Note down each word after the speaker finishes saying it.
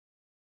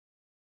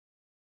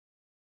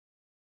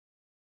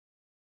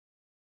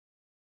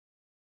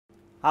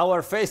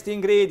Our first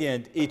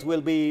ingredient, it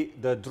will be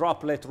the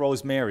droplet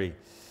rosemary.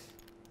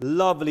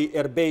 Lovely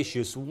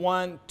herbaceous,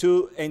 1,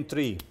 2, and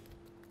 3.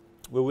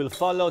 We will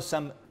follow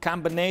some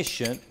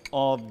combination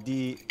of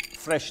the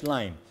fresh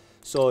lime.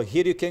 So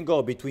here you can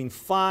go between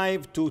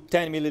 5 to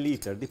 10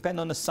 milliliter,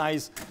 depending on the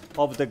size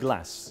of the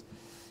glass.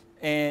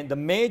 And the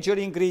major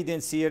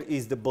ingredients here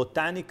is the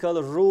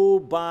botanical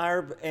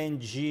rhubarb and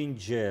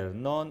ginger,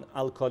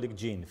 non-alcoholic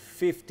gin,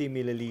 50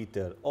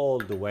 milliliter all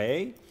the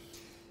way.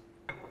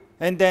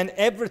 And then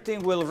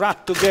everything will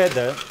wrap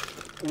together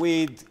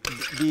with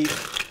the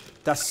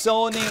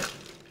Tassoni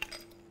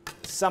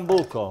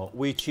Sambuco,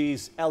 which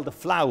is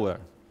elderflower,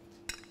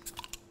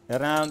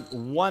 around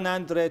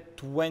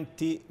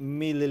 120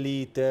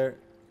 milliliter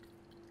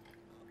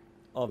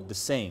of the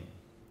same.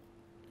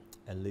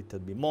 A little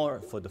bit more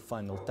for the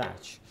final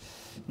touch.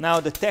 Now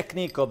the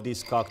technique of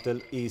this cocktail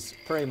is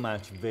pretty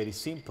much very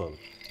simple.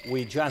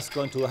 We're just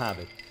going to have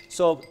it.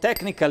 So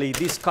technically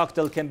this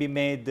cocktail can be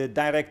made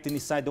direct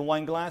inside the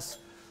wine glass.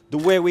 The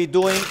way we're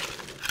doing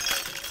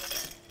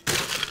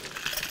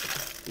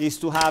is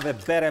to have a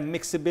better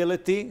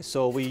mixability.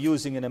 So we're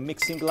using in a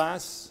mixing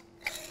glass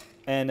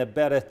and a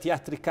better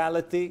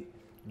theatricality.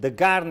 The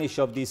garnish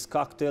of this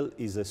cocktail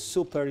is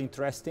super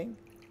interesting.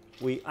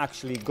 We're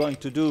actually going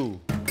to do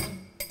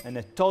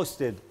a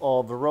toasted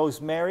of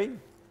rosemary.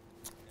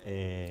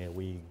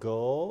 We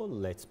go.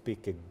 Let's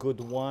pick a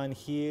good one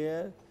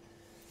here.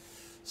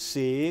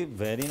 See,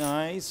 very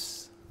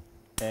nice.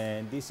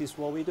 And this is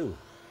what we do.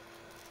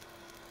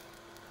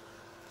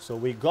 So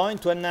we're going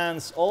to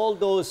enhance all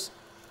those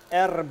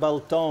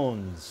herbal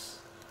tones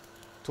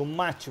to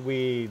match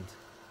with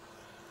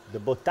the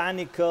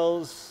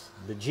botanicals,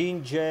 the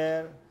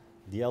ginger,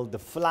 the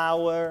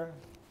elderflower,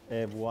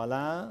 and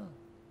voila,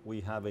 we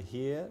have it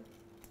here.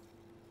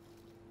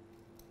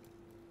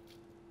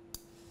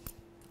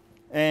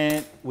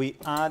 And we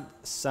add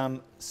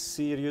some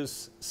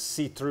serious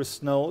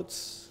citrus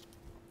notes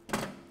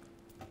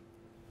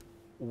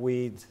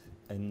with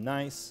a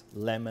nice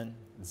lemon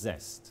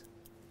zest.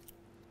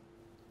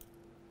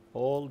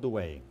 All the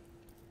way.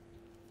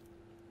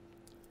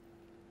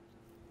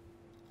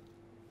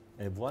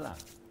 And voila.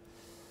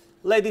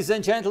 Ladies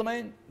and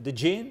gentlemen, the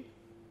gin,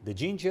 the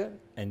ginger,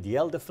 and the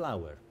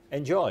elderflower.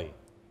 Enjoy.